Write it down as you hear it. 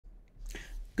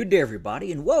Good day,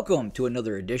 everybody, and welcome to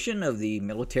another edition of the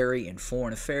Military and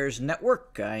Foreign Affairs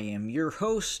Network. I am your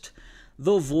host,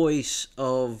 the voice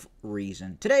of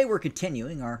reason. Today, we're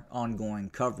continuing our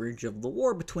ongoing coverage of the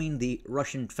war between the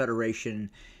Russian Federation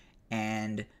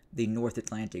and the North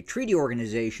Atlantic Treaty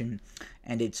Organization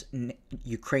and its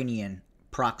Ukrainian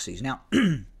proxies. Now,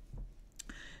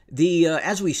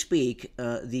 as we speak,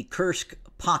 the Kursk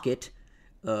pocket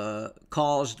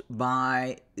caused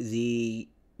by the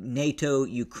NATO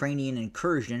Ukrainian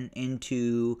incursion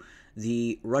into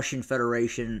the Russian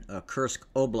Federation Kursk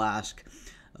Oblast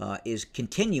is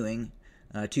continuing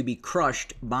to be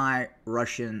crushed by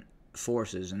Russian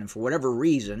forces. And for whatever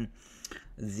reason,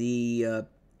 the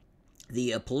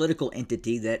political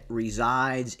entity that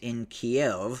resides in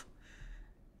Kiev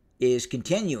is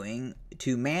continuing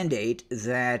to mandate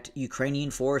that Ukrainian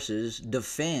forces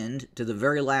defend to the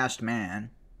very last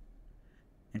man,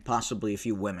 and possibly a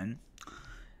few women,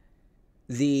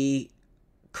 the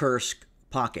Kursk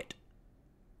pocket.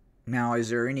 Now, is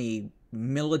there any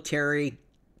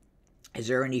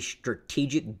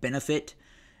strategic benefit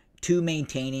to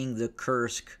maintaining the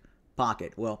Kursk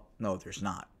pocket? Well, no, there's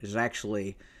not. There's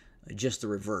actually just the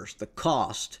reverse. The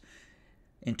cost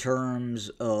in terms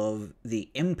of the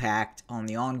impact on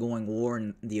the ongoing war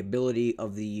and the ability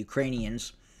of the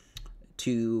Ukrainians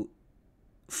to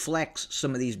flex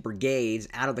some of these brigades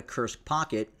out of the Kursk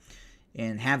pocket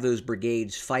and have those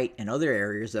brigades fight in other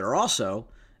areas that are also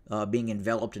being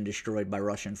enveloped and destroyed by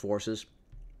Russian forces.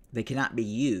 They cannot be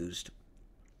used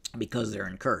because they're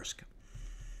in Kursk.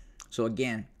 So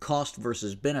again, cost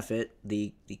versus benefit.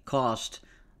 The cost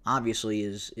obviously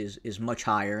is much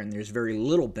higher, and there's very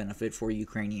little benefit for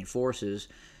Ukrainian forces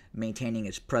maintaining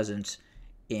its presence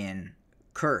in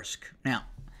Kursk. Now,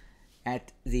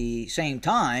 at the same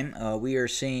time, we are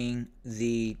seeing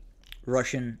the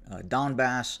Russian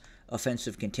Donbass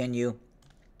offensive continue.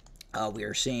 We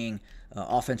are seeing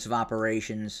offensive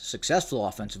operations, successful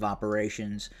offensive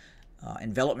operations,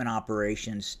 envelopment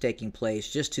operations taking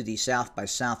place just to the south by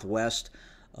southwest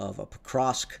of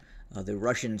Pokrovsk. The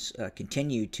Russians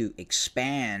continue to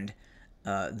expand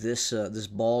this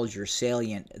bulge or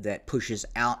salient that pushes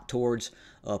out towards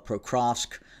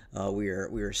Pokrovsk. We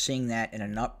are seeing that in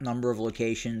a number of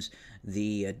locations.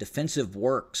 The defensive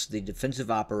works, the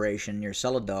defensive operation near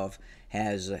Selidov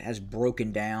has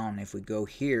broken down. If we go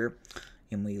here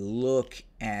and we look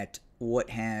at what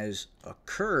has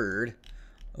occurred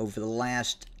over the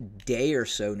last day or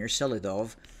so near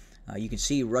Selidov, you can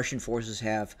see Russian forces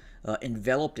have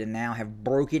enveloped and now have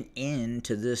broken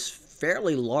into this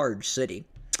fairly large city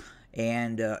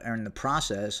and are in the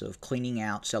process of cleaning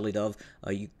out Selidov.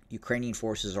 Ukrainian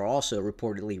forces are also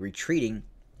reportedly retreating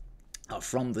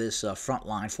from this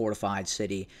frontline fortified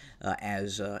city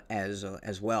as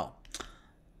well.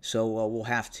 So we'll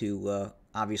have to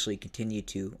obviously continue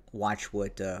to watch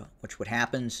what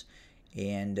happens,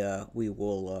 and we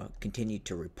will continue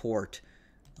to report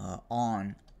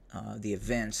on the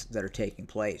events that are taking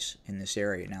place in this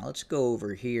area. Now let's go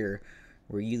over here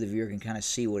where you, the viewer, can kind of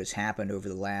see what has happened over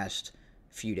the last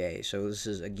few days. So this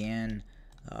is again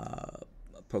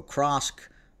Pokrovsk,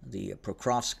 the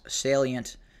Pokrovsk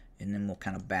salient, and then we'll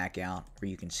kind of back out where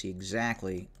you can see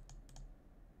exactly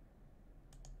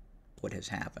what has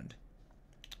happened.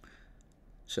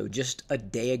 So just a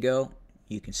day ago,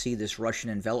 you can see this Russian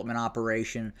envelopment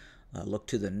operation. Look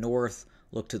to the north,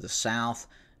 look to the south,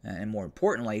 and more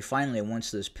importantly, finally, once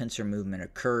this pincer movement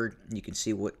occurred, you can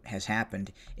see what has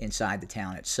happened inside the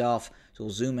town itself. So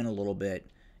we'll zoom in a little bit,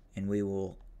 and we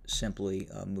will simply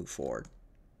move forward.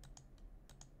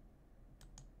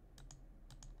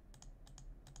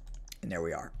 And there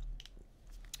we are.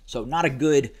 So not a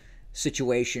good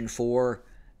situation for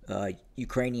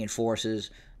Ukrainian forces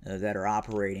that are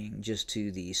operating just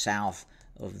to the south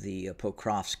of the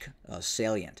Pokrovsk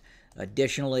salient.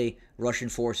 Additionally, Russian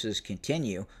forces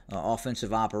continue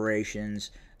offensive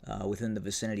operations within the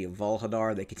vicinity of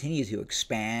Volhodar. They continue to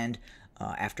expand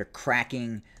after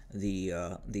cracking the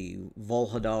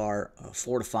Volhodar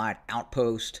fortified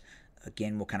outpost.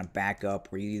 Again, we'll kind of back up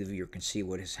where either of you can see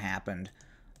what has happened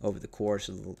over the course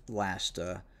of the last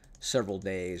several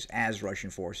days as Russian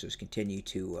forces continue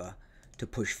to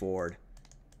push forward.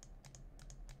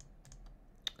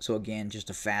 So again, just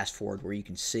a fast forward where you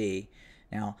can see.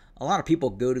 Now, a lot of people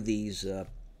go to these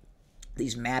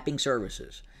mapping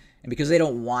services, and because they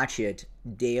don't watch it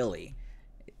daily,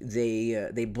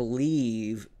 they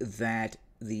believe that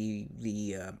the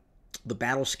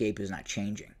battlescape is not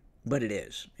changing, but it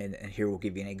is. And here we'll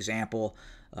give you an example.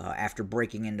 After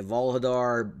breaking into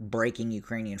Volhodar, breaking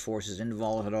Ukrainian forces into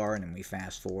Volhodar, and then we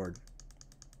fast forward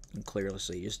and clearly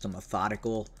see just a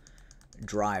methodical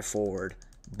drive forward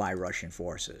by Russian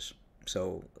forces.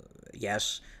 So,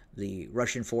 yes, the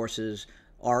Russian forces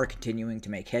are continuing to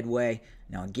make headway.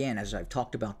 Now, again, as I've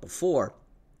talked about before,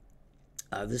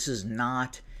 this is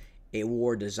not a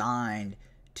war designed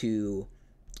to,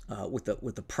 with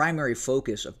the primary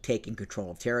focus of taking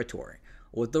control of territory.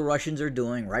 What the Russians are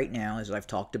doing right now, as I've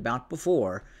talked about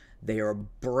before, they are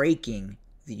breaking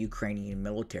the Ukrainian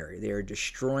military. They are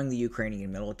destroying the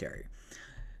Ukrainian military.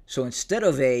 So instead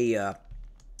of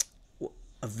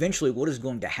eventually what is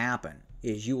going to happen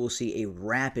is you will see a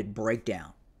rapid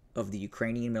breakdown of the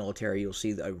Ukrainian military. You'll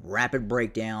see a rapid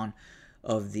breakdown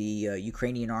of the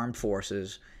Ukrainian armed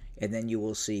forces, and then you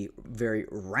will see very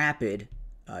rapid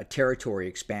territory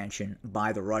expansion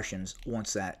by the Russians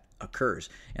once that occurs.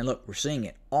 And look, we're seeing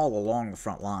it all along the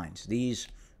front lines. These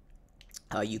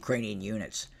Ukrainian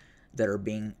units that are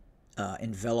being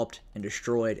enveloped and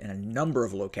destroyed in a number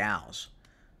of locales.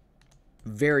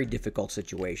 Very difficult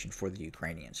situation for the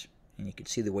Ukrainians. And you can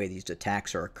see the way these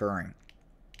attacks are occurring.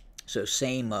 So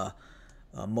same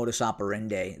modus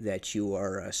operandi that you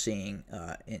are seeing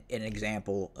in an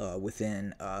example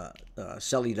within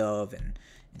Selidov and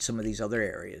some of these other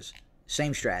areas.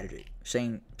 Same strategy,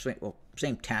 same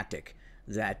tactic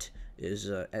that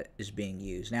is being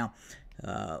used. Now,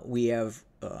 we have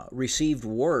received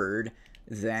word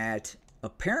that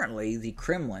apparently the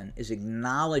Kremlin is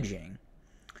acknowledging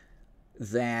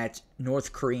that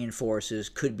North Korean forces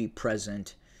could be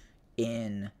present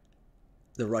in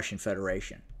the Russian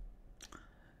Federation.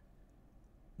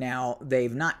 Now,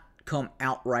 they've not come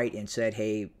outright and said,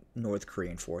 hey, North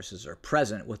Korean forces are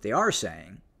present. What they are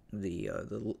saying,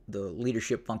 the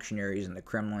leadership functionaries in the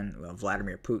Kremlin,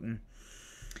 Vladimir Putin,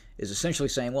 is essentially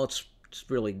saying, well, it's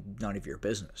really none of your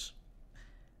business.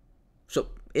 So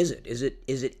is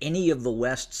it any of the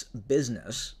West's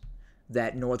business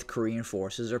that North Korean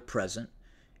forces are present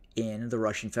in the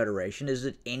Russian Federation? Is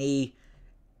it any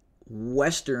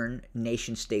Western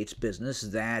nation state's business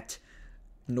that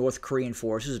North Korean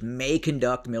forces may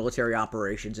conduct military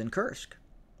operations in Kursk?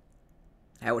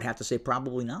 I would have to say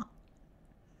probably not.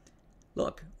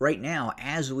 Look, right now,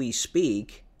 as we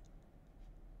speak,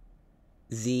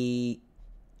 the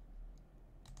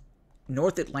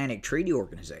North Atlantic Treaty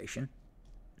Organization,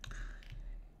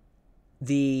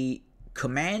 the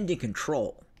command and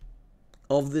control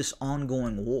of this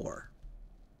ongoing war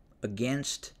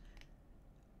against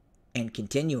and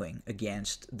continuing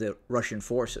against the Russian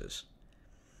forces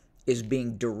is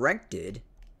being directed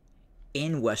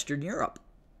in Western Europe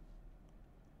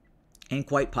and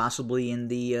quite possibly in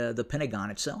the Pentagon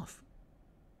itself.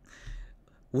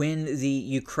 When the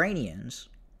Ukrainians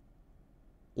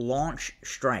launch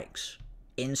strikes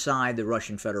inside the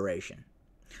Russian Federation,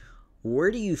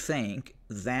 where do you think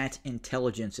that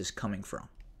intelligence is coming from?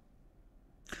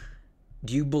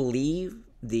 Do you believe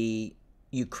the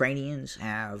Ukrainians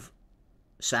have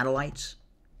satellites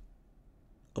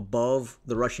above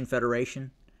the Russian Federation?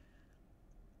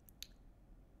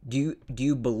 Do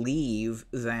you believe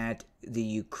that the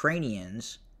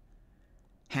Ukrainians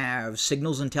have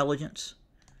signals intelligence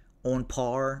on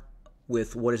par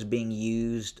with what is being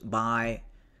used by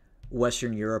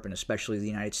Western Europe and especially the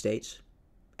United States?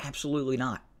 Absolutely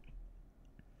not.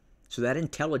 So that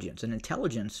intelligence,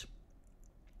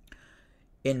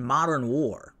 in modern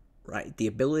war, right? The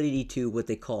ability to what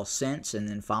they call sense and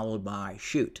then followed by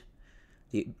shoot.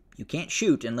 You can't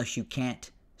shoot unless you can't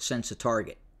sense a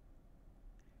target.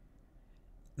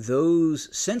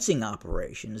 Those sensing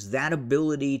operations, that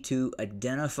ability to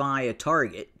identify a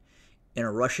target in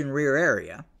a Russian rear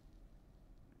area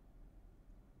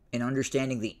and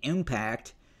understanding the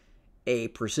impact a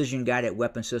precision-guided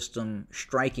weapon system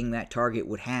striking that target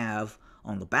would have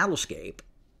on the battlescape,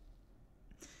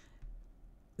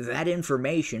 that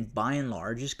information, by and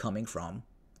large, is coming from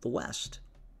the West.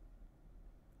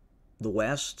 The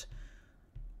West,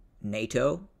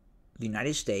 NATO, the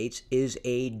United States, is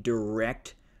a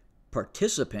direct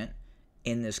participant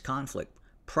in this conflict,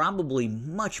 probably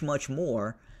much, much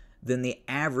more than the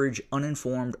average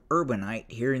uninformed urbanite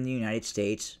here in the United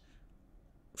States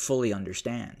fully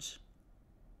understands.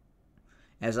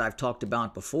 As I've talked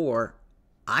about before,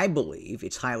 I believe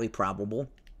it's highly probable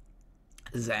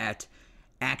that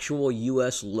actual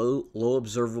U.S. low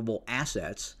observable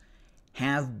assets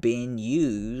have been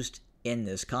used in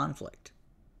this conflict,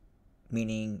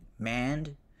 meaning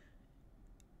manned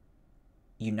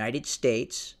United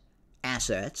States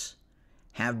assets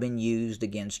have been used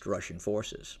against Russian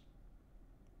forces.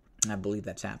 I believe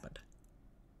that's happened.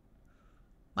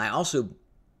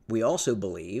 We also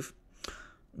believe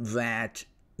that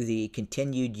the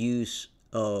continued use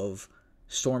of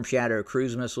Storm Shadow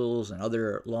cruise missiles and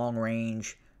other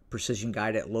long-range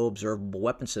precision-guided, low-observable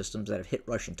weapon systems that have hit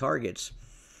Russian targets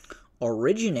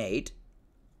originate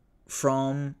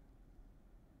from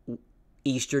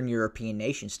Eastern European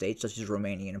nation states such as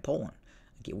Romania and Poland.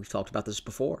 Again, we've talked about this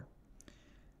before.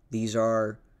 These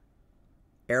are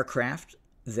aircraft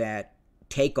that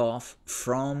take off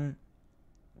from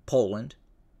Poland.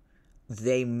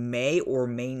 They may or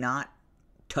may not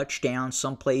touch down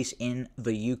someplace in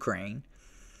the Ukraine.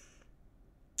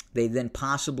 They then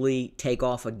possibly take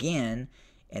off again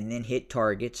and then hit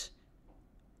targets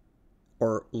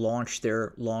or launch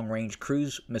their long-range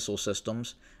cruise missile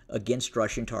systems against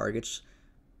Russian targets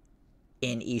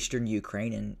in eastern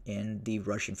Ukraine and in the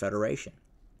Russian Federation.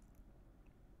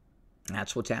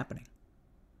 That's what's happening.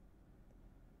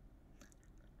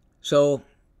 So,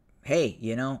 hey,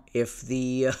 if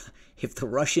the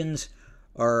Russians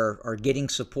are getting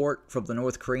support from the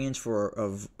North Koreans for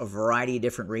a variety of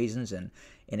different reasons, and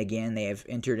again, they have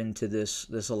entered into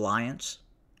this alliance.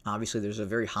 Obviously, there's a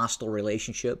very hostile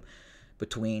relationship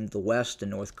between the West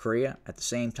and North Korea. At the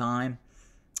same time,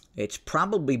 it's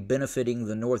probably benefiting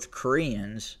the North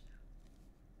Koreans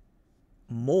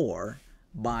more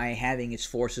by having its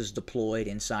forces deployed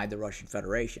inside the Russian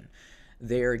Federation.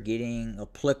 They're getting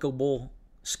applicable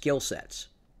skill sets.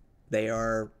 They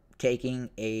are taking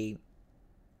a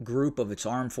group of its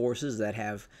armed forces that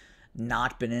have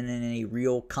not been in any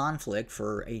real conflict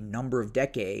for a number of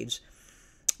decades,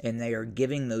 and they are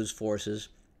giving those forces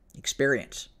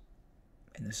experience.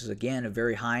 And this is, again, a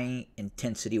very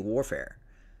high-intensity warfare,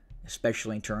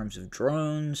 especially in terms of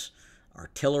drones,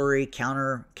 artillery,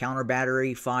 counter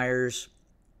battery fires,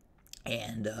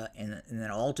 and then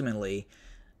ultimately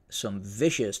some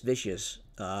vicious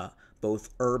both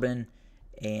urban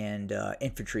and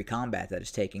infantry combat that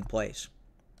is taking place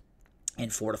in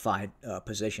fortified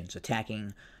positions,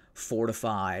 attacking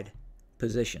fortified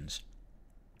positions,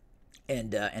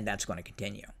 and that's going to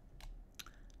continue.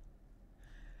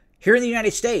 Here in the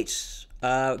United States,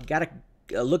 got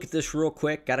to look at this real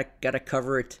quick. Got to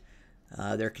cover it.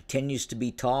 There continues to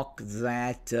be talk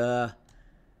that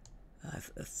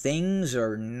things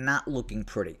are not looking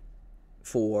pretty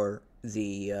for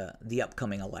the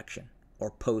upcoming election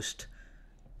or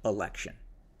post-election.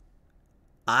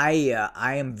 I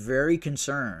am very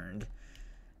concerned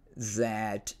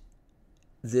that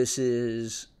this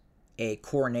is a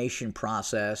coronation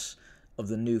process of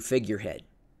the new figurehead,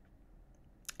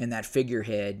 and that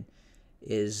figurehead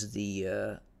is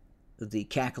the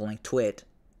cackling twit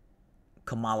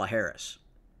Kamala Harris.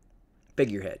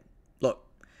 Figurehead. Look,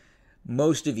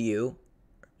 most of you,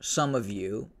 some of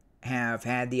you, have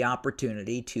had the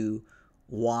opportunity to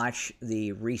watch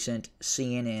the recent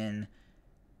CNN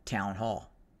town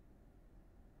hall.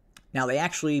 Now, they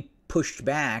actually pushed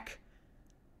back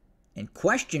and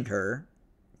questioned her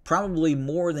probably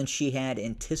more than she had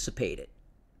anticipated.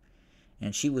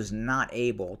 And she was not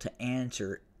able to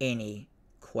answer any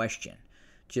question.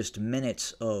 Just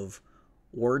minutes of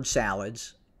word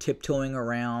salads, tiptoeing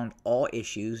around all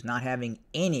issues, not having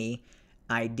any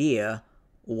idea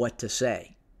what to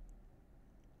say.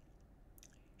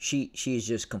 She is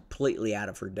just completely out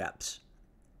of her depths.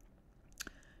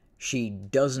 She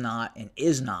does not and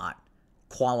is not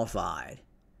qualified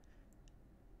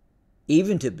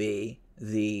even to be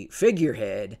the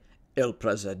figurehead, El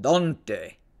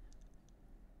Presidente,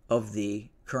 of the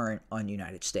current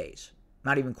United States.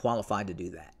 Not even qualified to do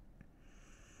that.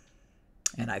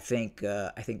 And I think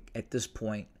at this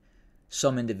point,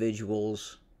 some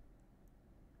individuals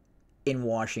in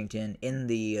Washington, in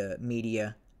the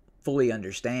media, fully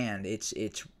understand it's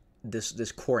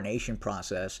this coronation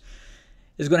process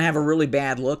is going to have a really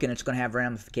bad look, and it's going to have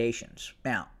ramifications.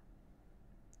 Now,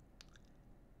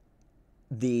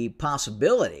 the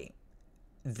possibility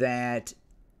that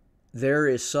there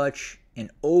is such an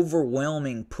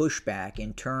overwhelming pushback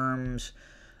in terms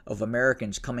of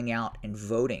Americans coming out and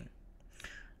voting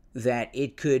that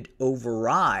it could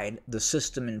override the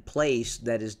system in place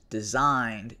that is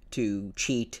designed to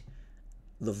cheat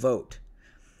the vote.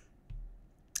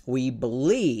 We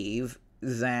believe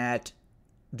that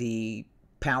the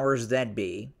powers that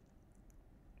be,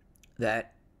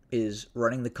 that is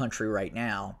running the country right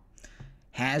now,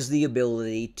 has the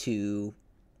ability to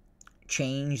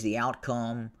change the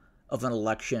outcome of an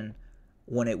election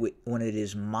when it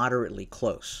is moderately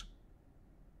close.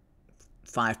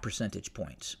 5 percentage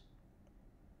points.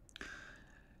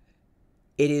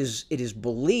 It is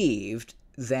believed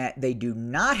that they do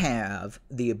not have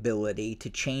the ability to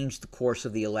change the course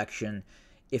of the election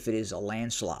if it is a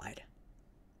landslide.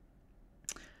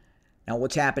 Now,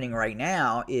 what's happening right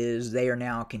now is they are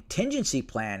now contingency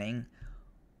planning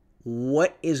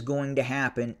what is going to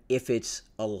happen if it's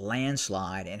a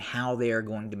landslide and how they are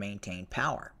going to maintain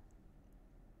power.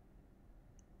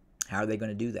 How are they going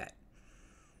to do that?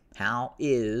 How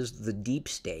is the deep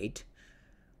state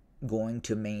going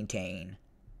to maintain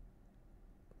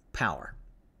power?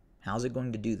 How's it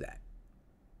going to do that?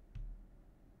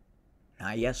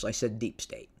 Now, yes, I said deep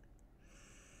state.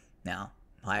 Now,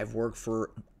 I've worked for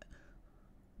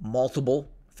multiple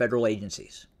federal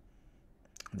agencies.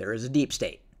 There is a deep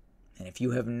state. And if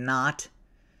you have not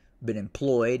been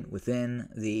employed within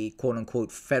the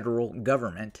quote-unquote federal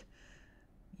government,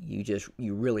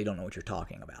 you really don't know what you're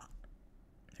talking about.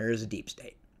 There is a deep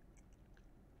state.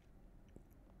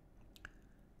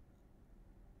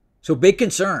 So big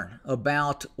concern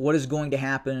about what is going to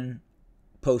happen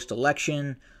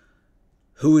post-election,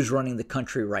 who is running the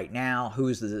country right now, who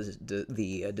is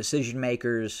the decision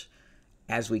makers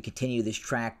as we continue this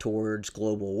track towards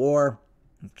global war,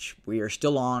 which we are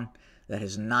still on. That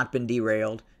has not been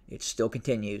derailed. It still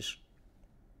continues.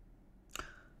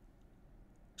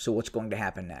 So what's going to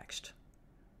happen next?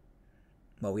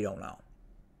 Well, we don't know.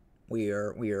 We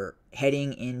are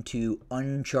heading into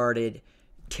uncharted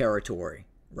territory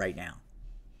right now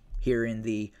here in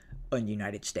the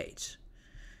United States.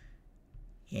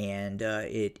 And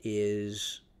it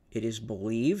is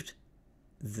believed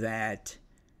that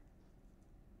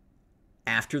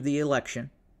after the election,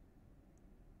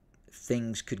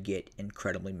 things could get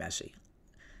incredibly messy.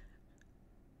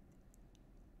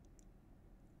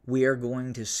 We are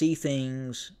going to see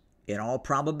things, in all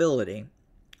probability,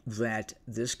 that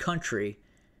this country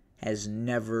has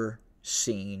never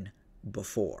seen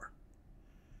before.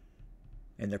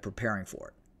 And they're preparing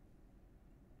for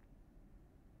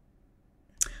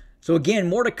it. So again,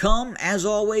 more to come. As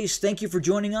always, thank you for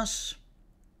joining us.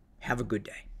 Have a good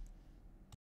day.